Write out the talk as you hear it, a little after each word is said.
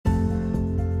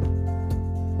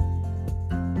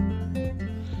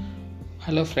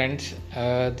Hello, friends.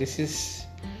 This is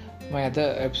my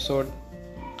other episode,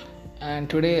 and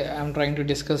today I'm trying to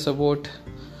discuss about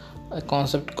a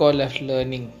concept called life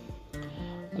learning.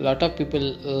 A lot of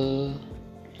people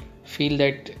feel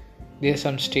that there's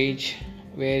some stage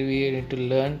where we need to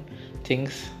learn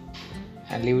things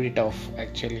and leave it off,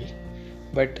 actually.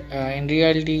 But in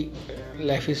reality,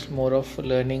 life is more of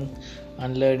learning,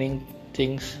 unlearning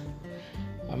things,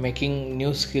 making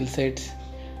new skill sets,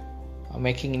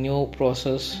 making new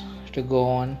process to go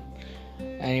on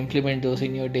and implement those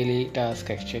in your daily task.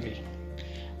 Actually,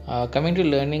 coming to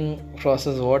learning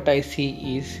process, what I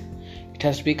see is it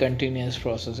has to be continuous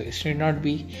process. It should not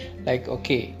be like,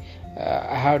 okay,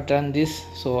 I have done this,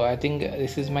 so I think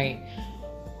this is my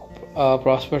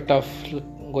prospect of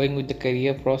going with the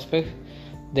career prospect,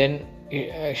 then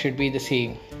it should be the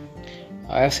same.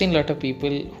 I have seen a lot of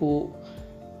people who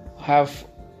have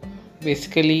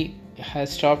basically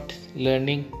has stopped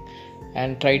learning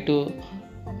and try to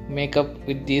make up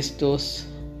with those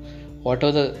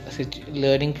whatever the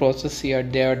learning process they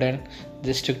have done,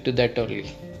 they stick to that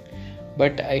only.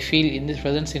 But I feel in this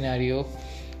present scenario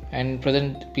and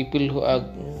present people who are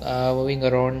moving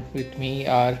around with me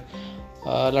are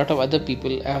a lot of other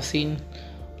people. I have seen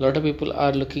a lot of people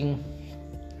are looking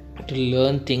to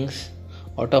learn things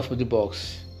out of the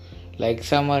box. Like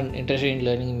some are interested in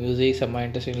learning music, some are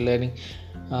interested in learning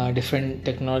different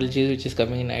technologies which is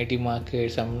coming in IT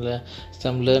market. Some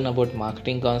learn about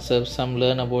marketing concepts, some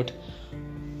learn about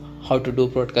how to do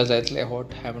broadcast, that's like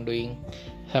what I'm doing.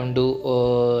 Some do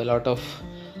a lot of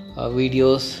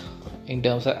videos in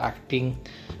terms of acting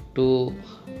to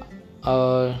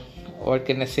what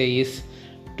can I say is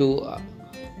to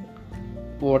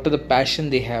what are the passion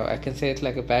they have. I can say it's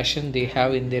like a passion they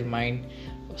have in their mind,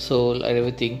 soul, and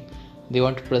everything. They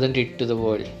want to present it to the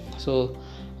world. So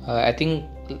I think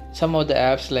some of the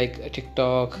apps like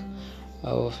TikTok,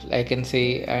 I can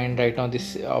say, and right now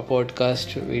this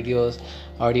podcast videos,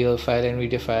 audio file and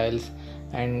video files,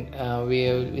 and we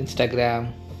have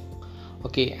Instagram,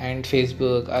 okay, and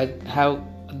Facebook. I have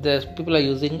the people are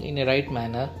using in a right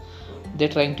manner. They're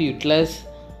trying to utilize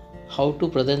how to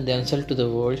present themselves to the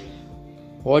world,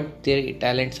 what their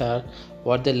talents are,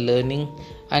 what they're learning,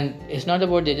 and it's not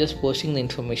about they're just posting the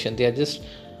information. They are just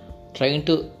trying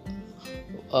to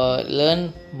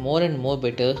learn more and more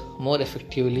better, more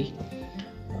effectively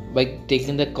by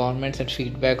taking the comments and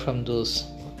feedback from those.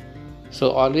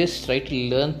 So always try to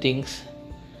learn things.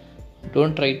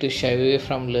 Don't try to shy away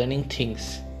from learning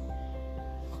things.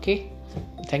 Okay.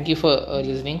 Thank you for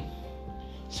listening.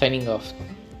 Signing off.